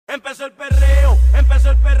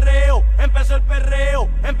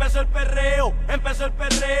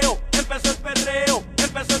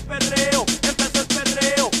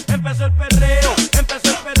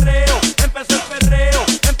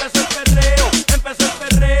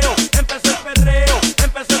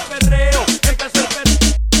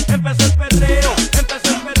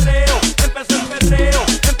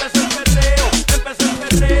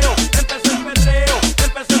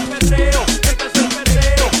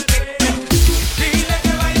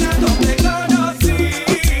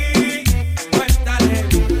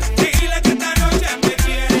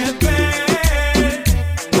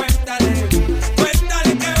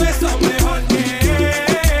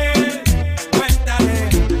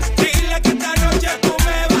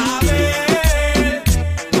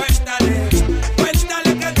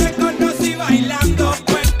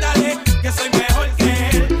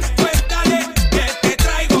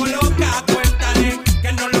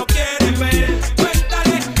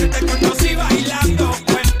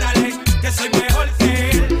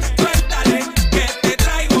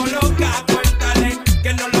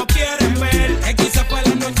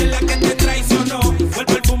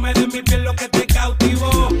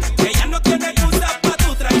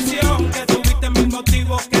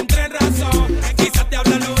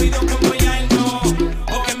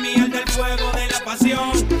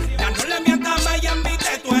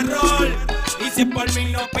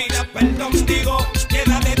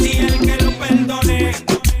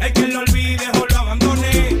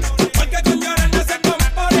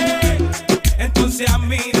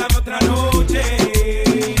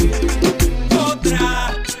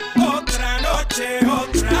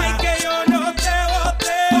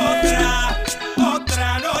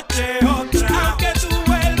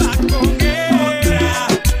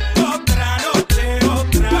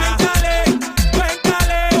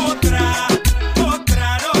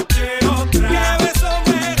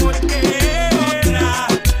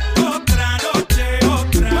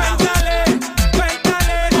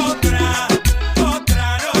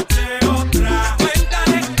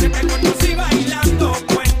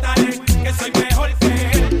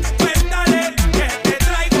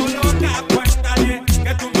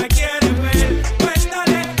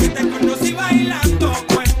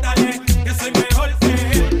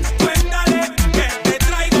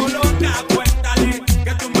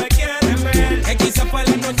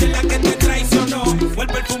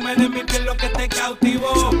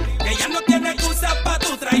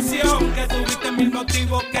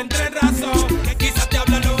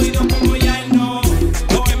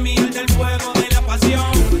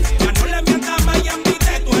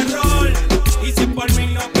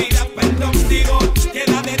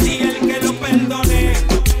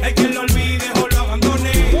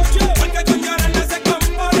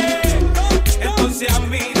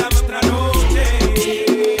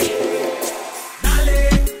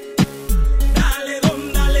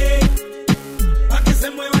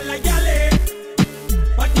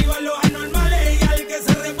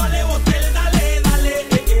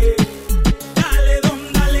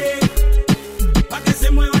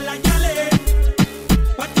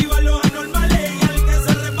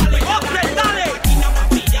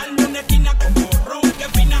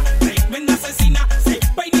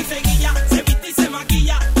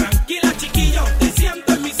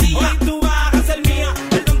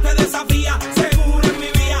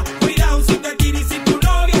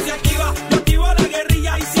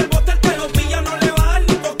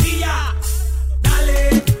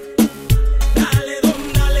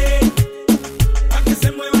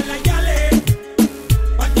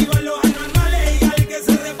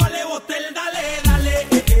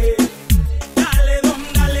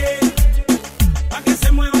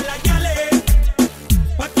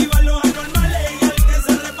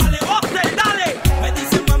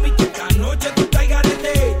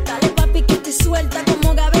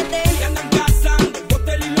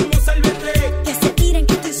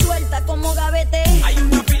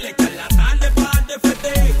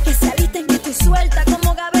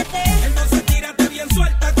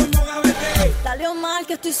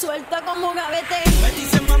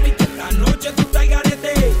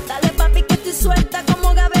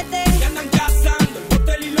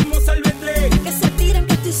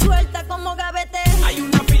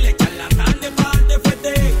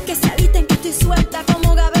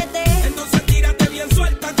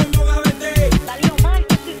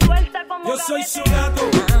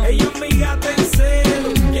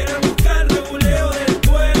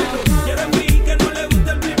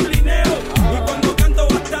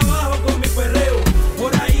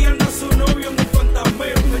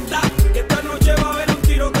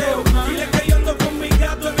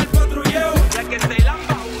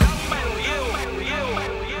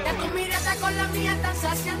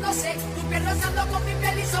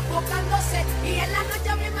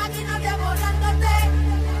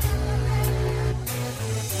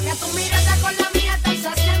Tu mirada con la mía están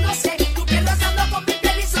saciándose, tu piel rozando con mi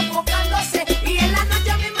piel y sofocándose. Y en la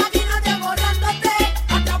noche me imagino devorándote,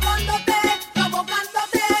 acabándote,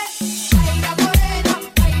 provocándote. Baila morena,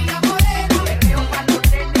 perreo pa' los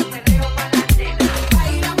nenes, perreo pa' las nenas.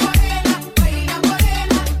 Baila morena,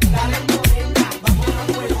 dale morena, vámonos a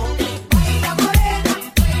fuego. Baila morena,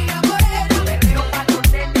 perreo pa' los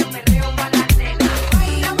nenes, perreo pa' las nenas.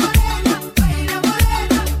 Baila morena,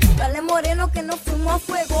 dale moreno que nos fuimos a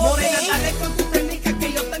fuego. Morena, dale con tu técnica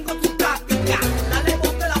que yo tengo tu táctica. Dale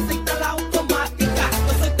bote la secta, la automática.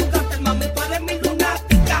 Yo soy tu cártel, mami, tú eres mi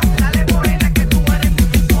lunática. Dale morena que tú eres mi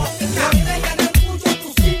hipócrita. Mira, ya no escucho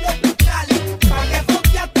tus signos vocales. Pa' que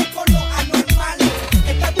fronteaste con los anormales.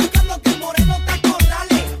 Estás buscando que un moreno te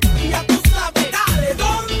acorrale. Y ya tú sabes, dale,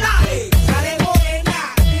 don, dale. Dale morena,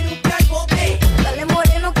 tira un calbote. Dale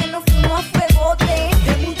moreno que nos fuimos a fuegote.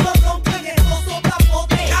 Que muchos rompen estos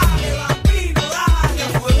soplapotes. Dale, vampiro, dale,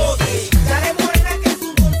 fuegote. Dale morena que su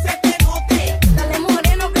dulce te note. Dale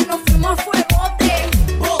moreno que nos fuimos a fuegote.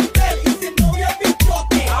 Bote y sin novia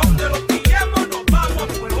bichote. A donde los pillemos nos vamos a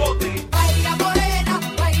fuegote. Baila morena,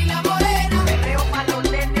 perreo pa' los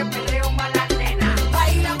nenes, perreo pa' las nenas.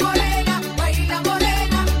 Baila morena,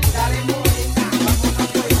 dale morena, vámonos a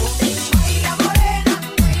fuegote. Baila morena,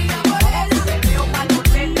 perreo pa' los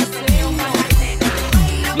nenes, perreo pa' las nenas.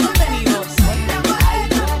 Bienvenidos.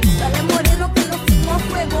 Dale moreno que nos fuimos a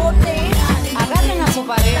fuegote. Agarren a su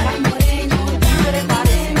pareja y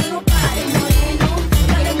prepárense. No pare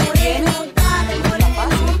moreno,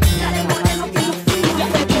 dale moreno, que nos fuimos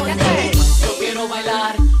a fuegote. Yo quiero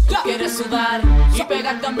bailar, tú quieres sudar y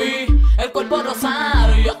pegarte a mí, el cuerpo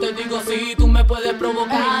rosar. Yo te digo si tú me puedes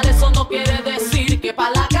provocar, eso no quiere decir que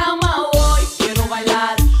pa' la cama voy. Quiero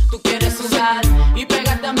bailar, tú quieres sudar y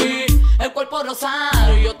pegarte a mí, el cuerpo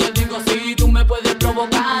rosar. Yo te digo si tú me puedes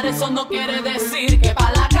provocar, eso no quiere decir que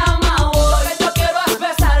pa' la cama voy. Lo que yo quiero es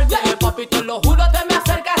besarte, papi, te lo juro, te me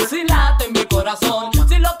acercas y late en mi corazón.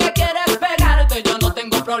 Si lo que quieres es pegarte, yo no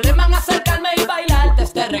tengo problema en acercarme y bailarte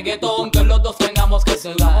este reggaetón. Que los dos tengamos que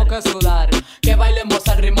sudar, que bailemos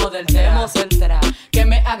al ritmo del tema, que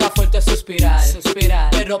me haga fuerte suspirar.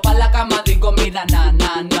 Pero pa' la cama digo mira na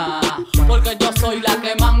na na, porque yo soy la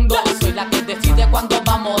que mando, soy la que decide cuando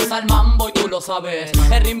vamos al mambo y tú lo sabes.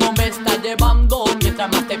 El ritmo me está llevando, mientras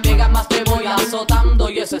más te pegas más te voy azotando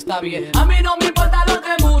y eso está bien. A mí no me importa lo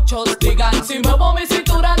que muchos digan, si muevo mi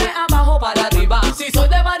cintura de abajo para arriba, si soy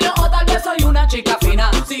de barrio o tal vez soy una chica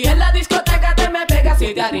fina. Si en la discoteca te me pegas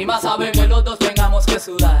y te animas, sabes que los dos tengamos que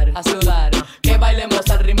sudar, que bailemos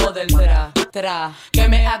al ritmo del tra, que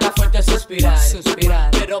me haga fuerte suspirar.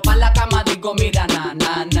 Pero pa' la cama digo mira na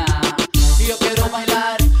na na. Si yo quiero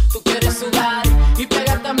bailar, tú quieres sudar y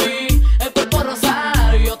pegarte a mí, el cuerpo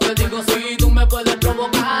rosar. Yo te digo si tú me puedes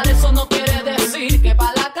provocar, eso no quiere decir que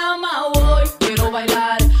pa' la cama voy. Quiero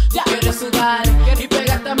bailar, tú quieres sudar y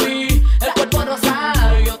pegarte a mí, el cuerpo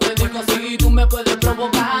rosar. Yo te digo si tú me puedes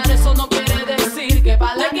provocar, eso no quiere decir que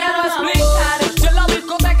pa' la cama voy. Si en la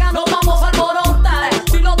discoteca nos vamos a alborotar,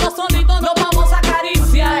 si los dos solitos nos vamos a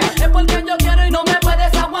acariciar, es porque yo quiero y no me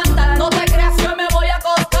puedes aguantar. No te creas que me voy a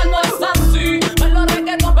acostar, no es así. Me lo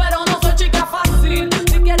reggaeton pero no soy chica fácil.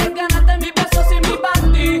 Si quieres ganarte mis besos y mi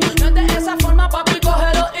panty, no es de esa forma papi,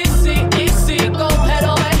 cógelo easy,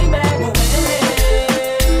 cógelo baby.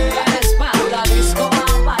 Mujer, la espalda disco a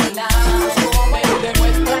bailar, me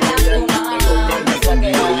demuestra la tuna.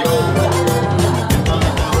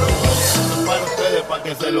 Para ustedes, pa'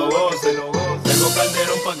 que se lo gocen. Tengo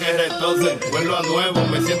calderón pa' que retocen. Vuelvo a nuevo,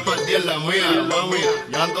 me siento al día en la mía, mami.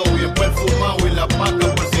 Ya ando bien perfumado y la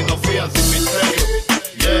paca por si no fían sin misterio.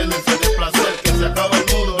 Llénense de placer, que se acaba el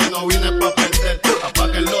mundo y no vine pa' perder.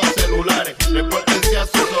 Apaguen los celulares, repórtense a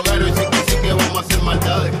sus hogares y sí que vamos a hacer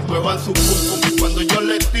maldades. Muevan su pum pum cuando yo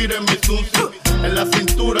les tire mi zum zum. En la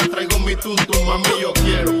cintura traigo mi tuntum, mami, yo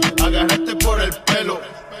quiero agarrarte por el pelo.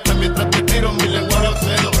 Mientras te tiro mi lenguaje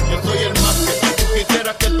obsceno, yo soy el más que tú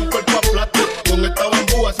quisieras que tu cuerpo aplaste. Con esta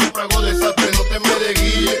bambúa siempre hago desastre, no te me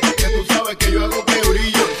desguille, que tú sabes que yo hago que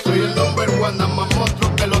brille. Soy el number one, nada más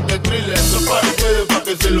monstruo que los de thriller. Esto es para ustedes, pa'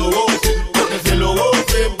 que se lo gocen, pa' que se lo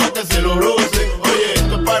gocen, pa' que se lo rocen. Oye,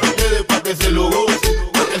 esto es para ustedes, pa' que se lo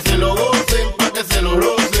gocen, pa' que se lo gocen, pa' que se lo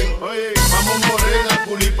rocen. Oye, vamos morena,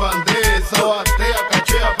 culipandesa, batea,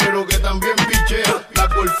 cachea, pero que también pichea. La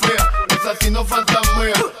golfea, esa sí no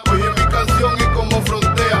fantasmea. Oye, mi canción es como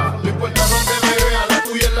frontea. No importa donde me vea, la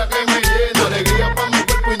tuya es la que me llena. Alegría pa' mi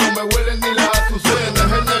cuerpo y no me huelen ni las azucenas.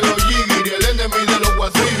 Es el negro Yigiri, el enemigo de los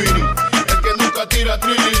guasibiri. El que nunca tira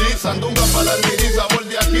trilili. Sandunga pa' la liri, sabor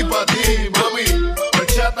de aquí pa' ti, mami.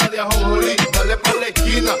 Horchata de ajonjolí, dale pa' la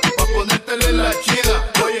esquina, pa' ponértela en la china.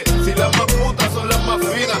 Oye, si las más putas son las más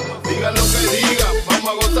finas,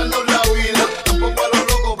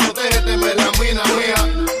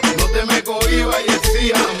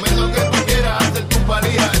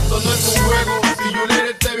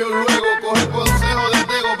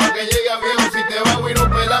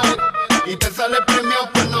 sale premiado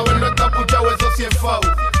por no haberlo encapuchado, eso sí es fao.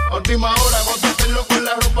 A última hora, gózatelo con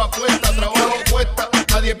la ropa puesta, trabajo cuesta,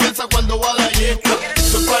 nadie piensa cuando va de yesca.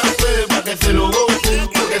 Esto es para ustedes, pa' que se lo gocen,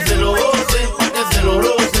 pa' que se lo gocen, pa' que se lo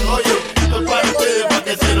rocen. Oye, esto es para ustedes, pa'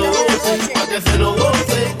 que se lo gocen, pa' que se lo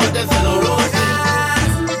gocen, pa' que se lo rocen.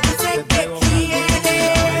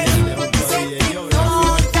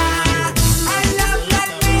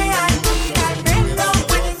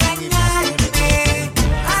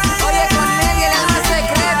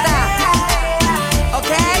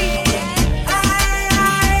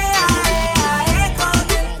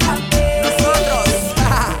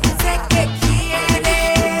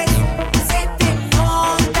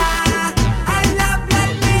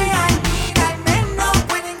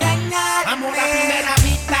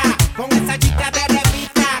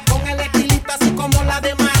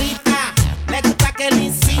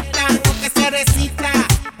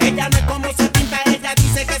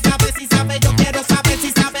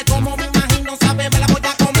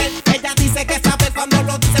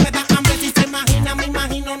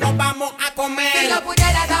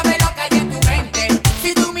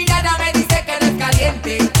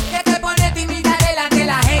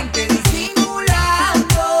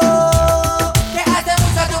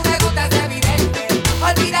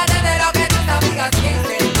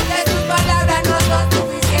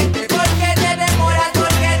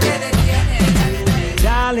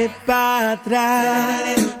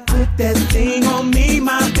 Put that thing on me,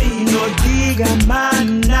 mami, no diga más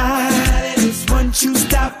nada. Once you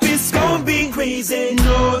stop, it's gonna be crazy.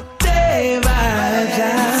 No te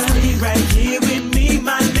vayas. Stay right here with me,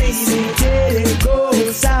 my lady. Quiere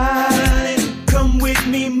gozar. Come with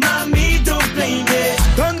me, mami, don't blame it.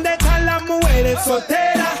 ¿Dónde están las mujeres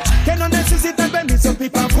solteras que no necesitan permiso ni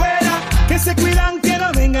pa' afuera? Que se cuidan, que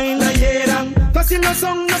no vengan y la hieran. Fácil no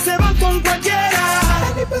son, no se van con cualquiera.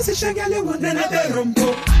 Position, girl, you want another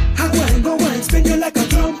rumbo. I go and spin you like a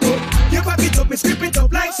trompo. You back it up, me strip it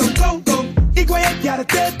up like some conco. Y voy a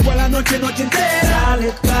quedarte toda la noche entera.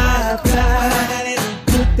 Dale pa' atrás.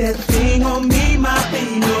 Put that thing on me,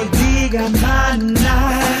 mami, no diga más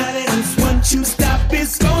nada. Once you stop,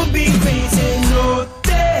 it's gonna be crazy. No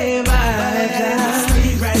te vayas.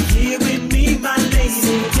 Stay right here with me, my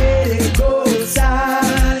lady. Quiere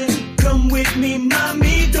gozar. Come with me,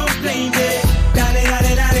 mami, don't blame it.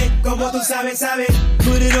 Como tú sabes,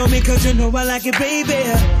 put it on me cause you know I like it, baby.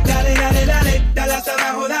 Dale, dale hasta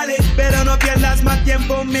abajo, dale. Pero no pierdas más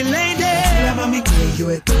tiempo, mi lady. La mami que yo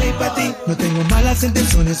estoy pa' ti. No tengo malas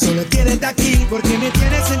intenciones, solo quieres estar aquí. Porque me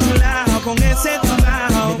tienes en tu lado, con ese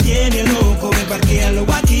trabajo. Me tiene loco, me parquealo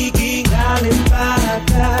aquí. Dale pa'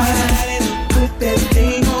 atrás. Put that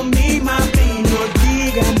thing on me, mami, no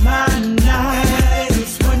diga más nada.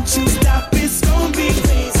 Once you stop, it's gonna be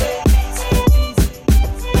crazy.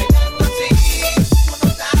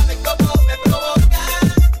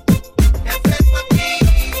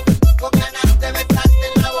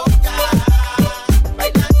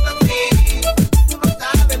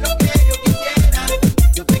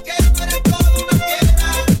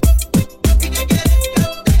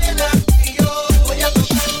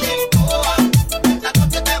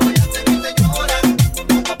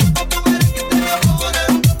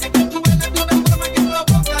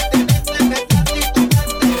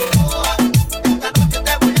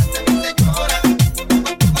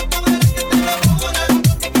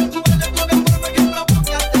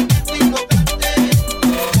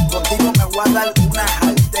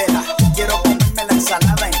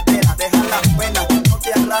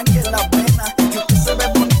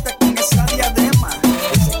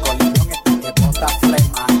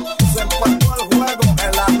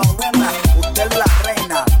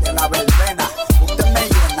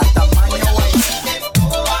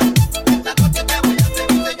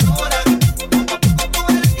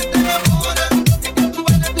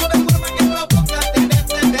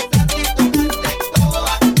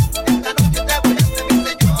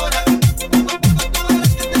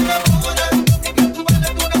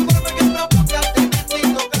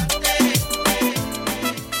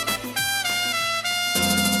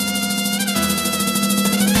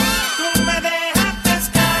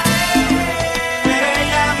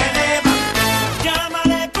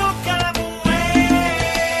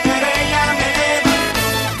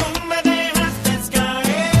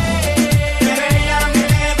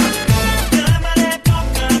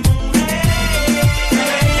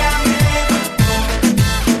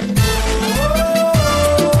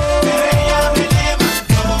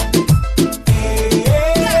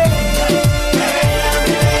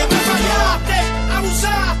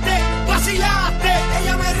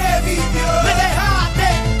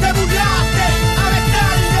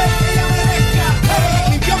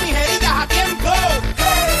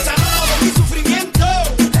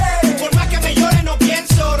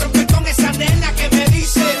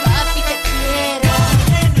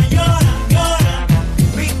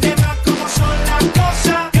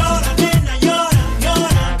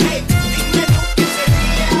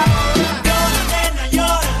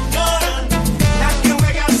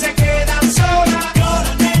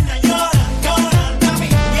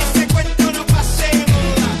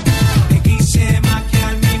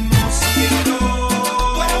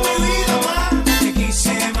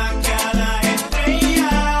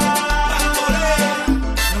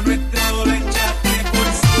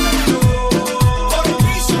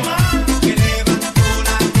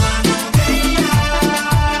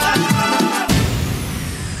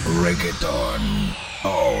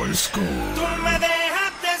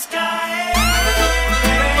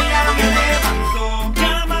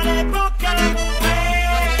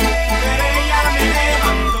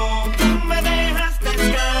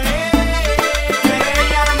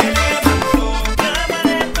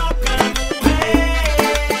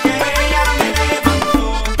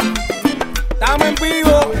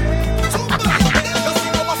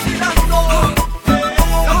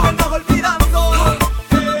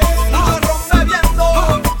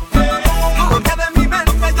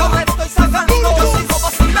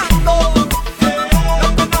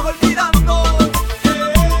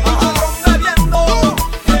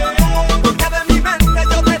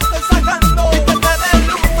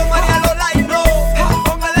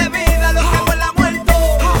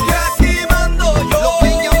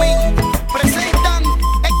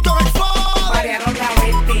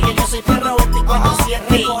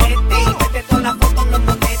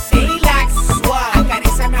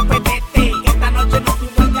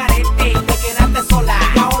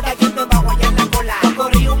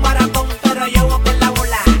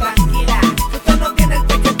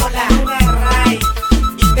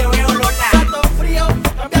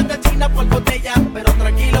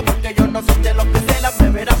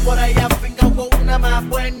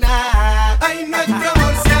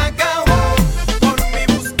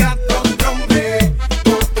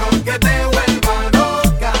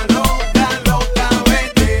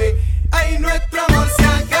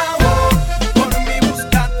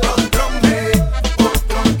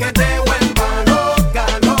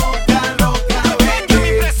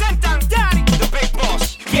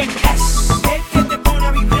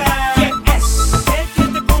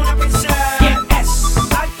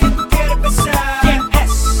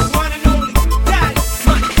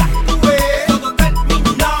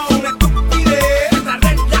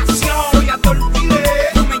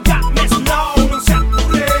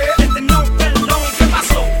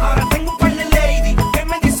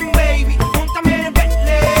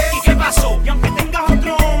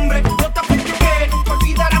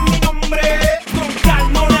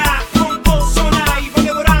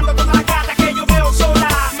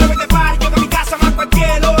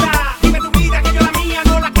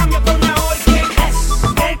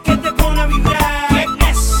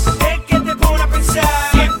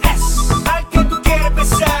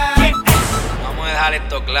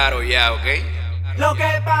 calidad, ¿ok? Lo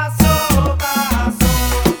que pasó, pasó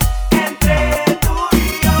entre tú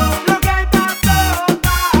y yo. Lo que pasó,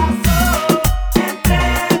 pasó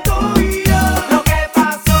entre tú y yo. Lo que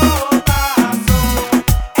pasó, pasó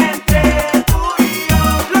entre tú y yo.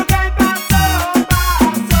 Lo que pasó,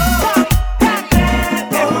 pasó entre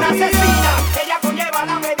tú y yo. Es una asesina, ella conlleva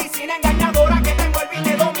la medicina engañadora que te envuelve y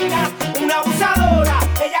te domina. Una abusadora,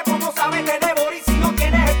 ella como sabe te devora y si no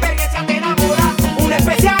tienes experiencia te enamora. Una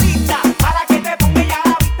especialista a la que te ponga ella a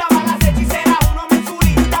la vista, balas hechiceras, uno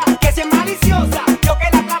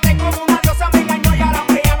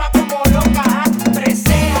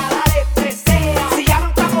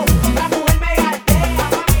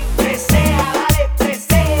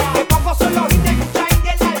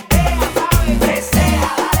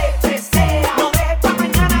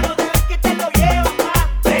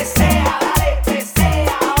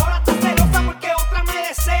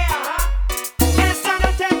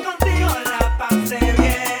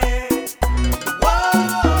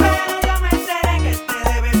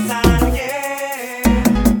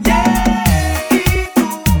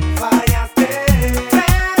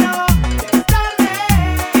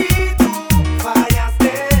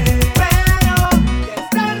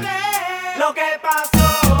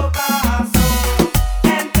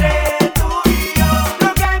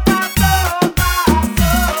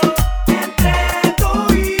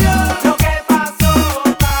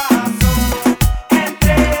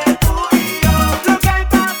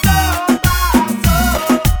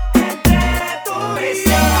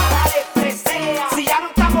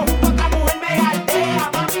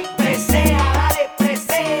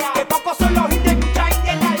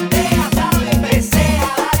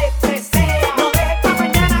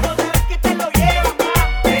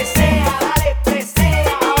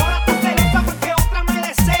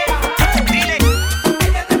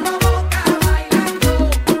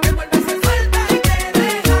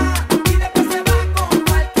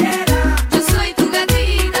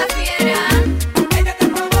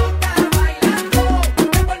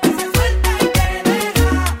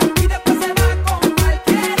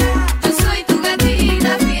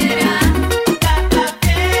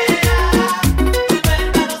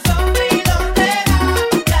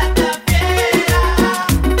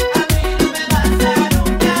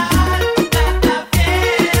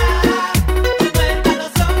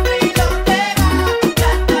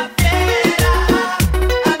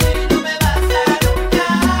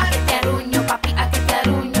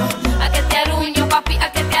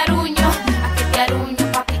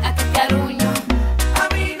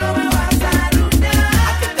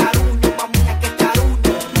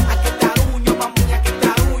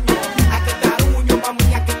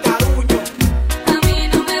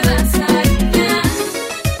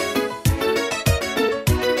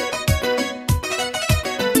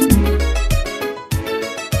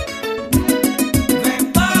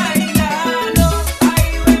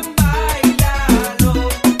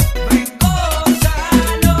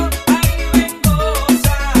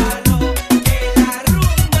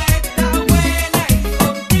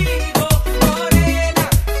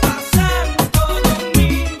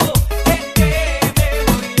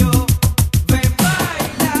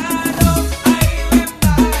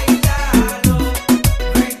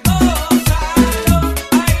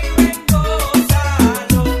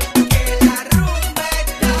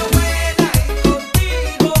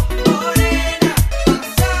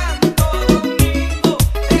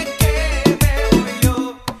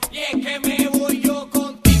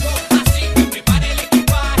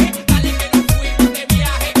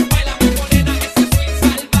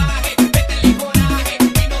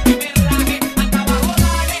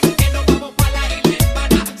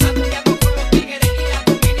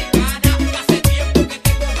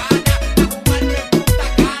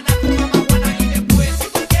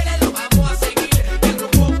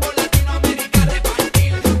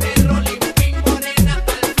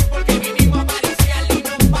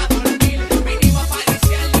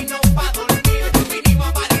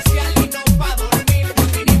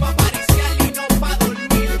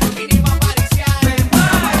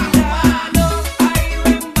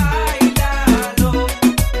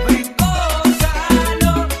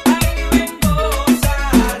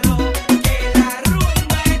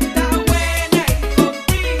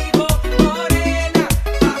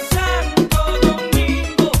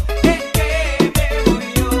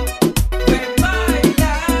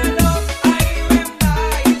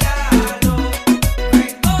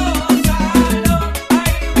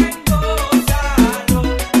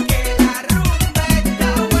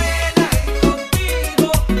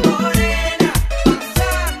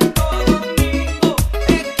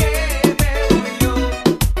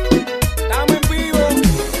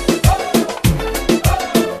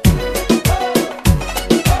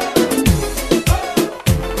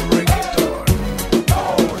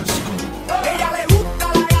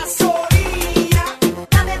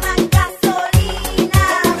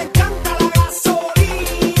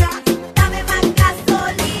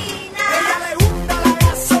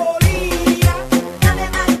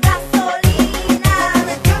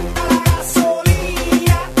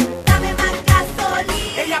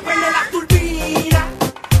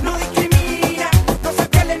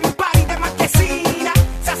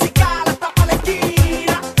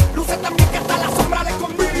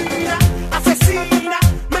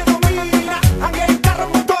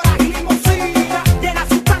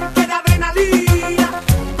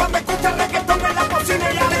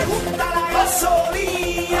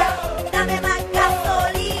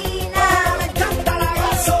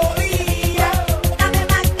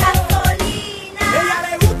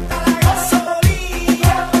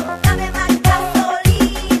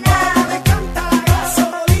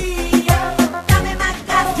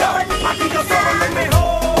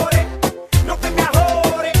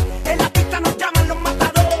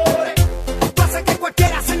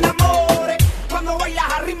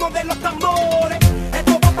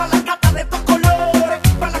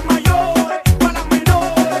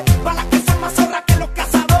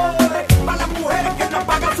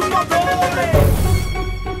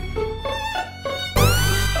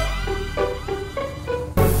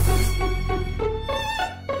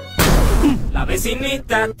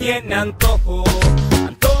vecinita tiene antojo,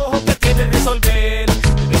 antojo que quiere resolver.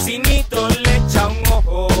 El vecinito le echa un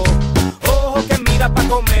ojo, ojo que mira pa'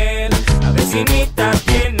 comer. La vecinita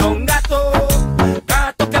tiene un gato,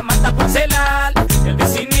 gato que mata por celar. El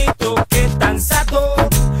vecinito que es tan sato,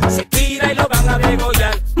 se tira y lo van a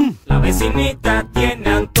degollar. La vecinita tiene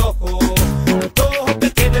antojo, antojo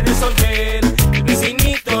que quiere resolver. El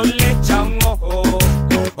vecinito le echa un ojo,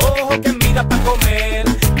 ojo que mira pa' comer.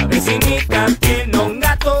 La vecinita tiene un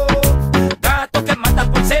gato, gato que mata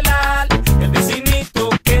por celar. El vecinito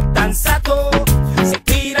que es tan sato, se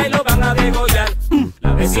tira y lo van a degollar.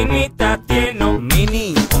 La vecinita tiene un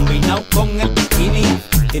mini, combinado con el bikini.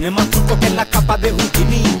 Tiene más truco que la capa de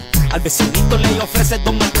Houdini. Al vecinito le ofrece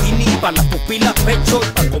dos martini, pa' las pupilas pecho y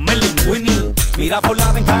pa' comer linguini. Mira por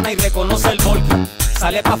la ventana y reconoce el volky.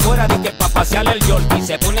 Sale pa' afuera de que pa' pasear el yorkie.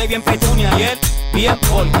 Se pone bien petunia y él bien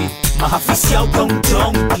polky, más aficiado que un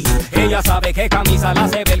junkie. Ella sabe que camisa la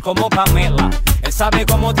hace ver como Pamela. Él sabe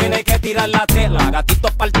cómo tiene que tirar la tela.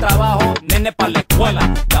 Gatitos para el trabajo, nene para la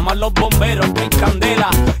escuela. Llama a los bomberos que hay candela.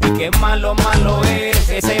 Y qué malo, malo es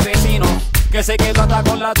ese vecino que se quedó hasta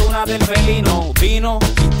con la tuna del felino. Vino,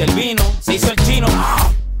 intervino, se hizo el chino.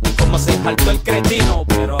 Y como se saltó el cretino.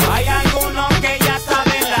 Pero hay algunos que ya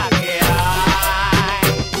saben la que hay.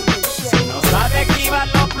 Si no sabes esquivar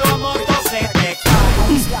los plomos, entonces te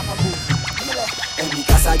caes. En mi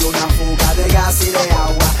casa hay una fuga de gas y de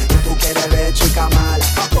agua. Y tú quieres ver chica mala,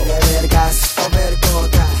 quieres ver gas o ver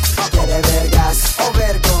gota, quieres ver gas o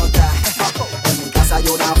ver gota. En mi casa hay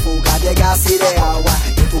una fuga de gas y de agua.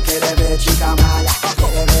 Y tú quieres ver chica mala,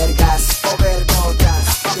 quieres ver gas o ver gotas,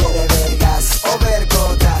 quieres ver gas o ver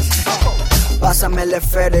gotas. Pásame el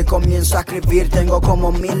esfero y comienzo a escribir. Tengo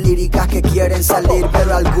como 1000 líricas que quieren salir,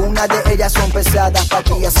 pero algunas de ellas son pesadas para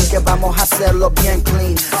ti, así que vamos a hacerlo bien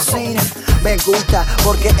clean. Sí, me gusta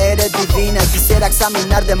porque eres divina. Quisiera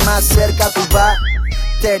examinar de más cerca tu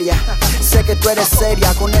bacteria. Sé que tú eres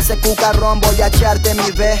seria, con ese cucarrón voy a echarte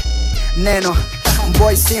mi veneno.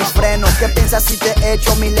 Voy sin freno, ¿qué piensas si te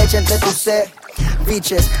echo mi leche entre tus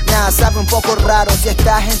ceviches? Nada, sabe un poco raro. Si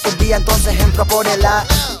estás en tu día, entonces entro por el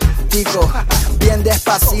ático. Bien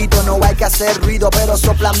despacito, no hay que hacer ruido, pero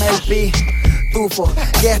sóplame el pitufo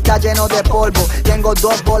que está lleno de polvo. Tengo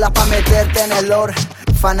 2 bolas pa' meterte en el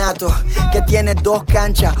orfanato, que tiene 2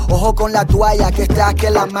 canchas. Ojo con la toalla que está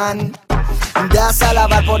que la man das a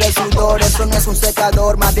lavar por el sudor. Eso no es un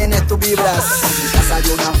secador, más bien es tu vibras. En mi casa hay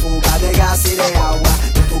una fuga de gas y de agua.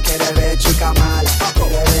 Y tú quieres ver chica mala,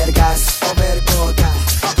 quieres ver gas o ver gota,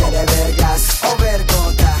 quieres ver gas o ver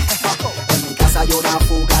gota. En mi casa hay una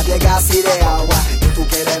fuga de gas y de agua. Y tú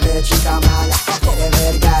quieres ver chica mala, quieres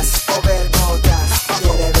ver gas o ver gotas,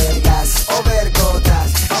 quieres ver gas o ver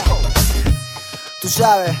gotas. Tú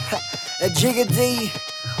sabes, el Jiggity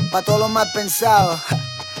pa' todos los mal pensados.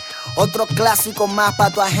 Otro clásico más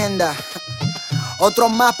pa' tu agenda, otro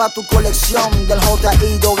más pa' tu colección del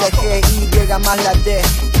JIGGY más la D.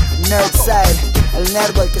 Nerdside, el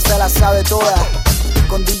nerdo, el que se la sabe toda,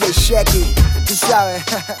 con DJ Shecky, tú sabes.